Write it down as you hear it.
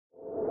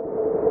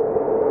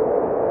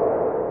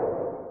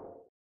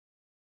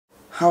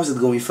How's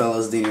it going,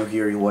 fellas? Daniel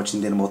here, you're watching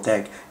Dynamo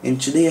Tech,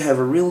 and today I have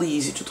a really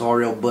easy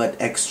tutorial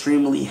but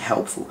extremely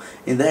helpful,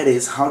 and that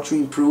is how to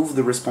improve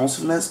the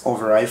responsiveness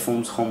of our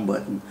iPhone's home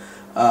button.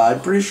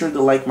 I'm pretty sure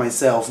that, like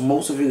myself,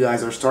 most of you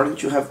guys are starting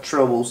to have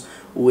troubles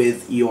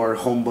with your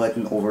home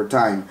button over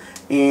time,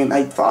 and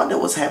I thought that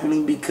was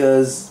happening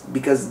because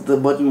the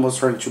button was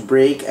starting to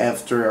break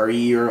after a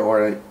year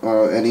or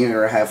an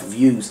year and a half of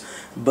use.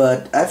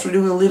 But after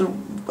doing a little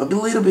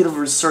bit of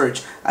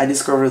research, I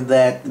discovered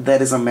that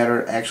that is a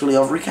matter actually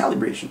of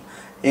recalibration.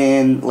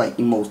 And like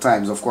in most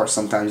times, of course,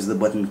 sometimes the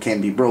button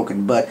can be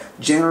broken, but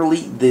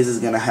generally this is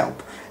gonna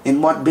help.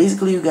 And what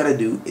basically you gotta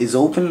do is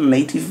open a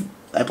native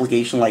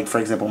application, like for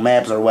example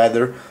Maps or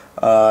Weather.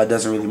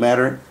 Doesn't really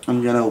matter.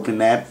 I'm gonna open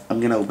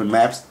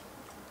Maps,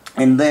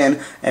 and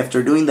then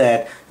after doing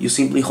that, you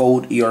simply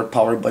hold your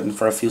power button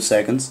for a few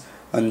seconds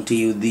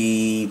until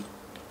the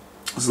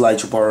slide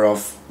to power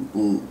off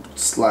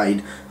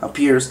slide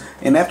appears,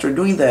 and after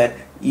doing that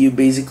you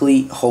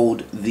basically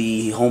hold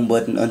the home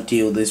button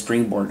until the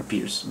springboard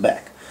appears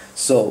back.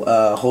 So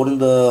holding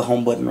the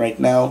home button right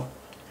now,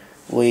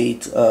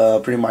 wait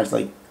pretty much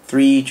like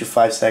 3 to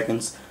 5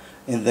 seconds,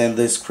 and then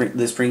the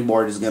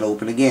springboard is gonna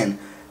open again,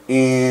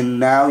 and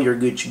now you're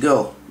good to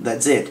go.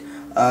 That's it.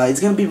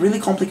 It's gonna be really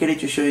complicated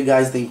to show you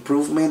guys the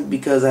improvement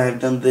because I have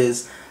done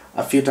this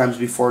a few times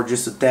before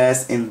just to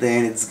test, and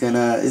then it's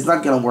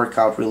not gonna work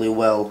out really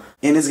well,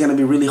 and it's gonna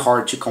be really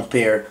hard to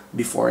compare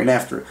before and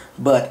after.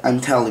 But I'm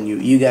telling you,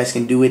 you guys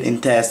can do it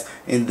and test,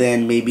 and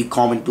then maybe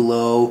comment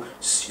below,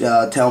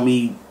 tell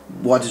me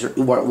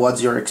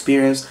what's your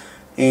experience,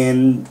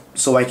 and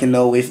so I can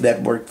know if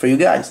that worked for you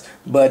guys.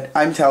 But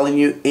I'm telling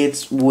you,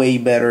 it's way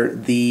better.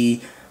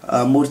 The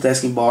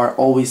multitasking bar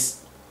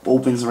always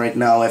opens right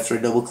now after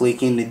double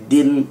clicking. It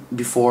didn't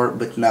before,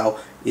 but now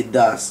it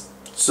does.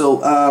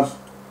 So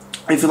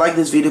if you like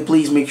this video,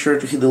 please make sure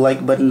to hit the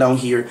like button down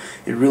here.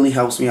 It really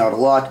helps me out a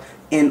lot.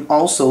 And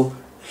also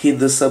hit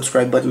the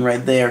subscribe button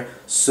right there,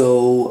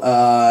 so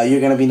you're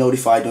gonna be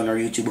notified on our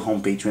YouTube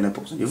homepage when I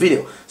post a new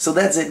video. So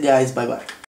that's it, guys. Bye bye.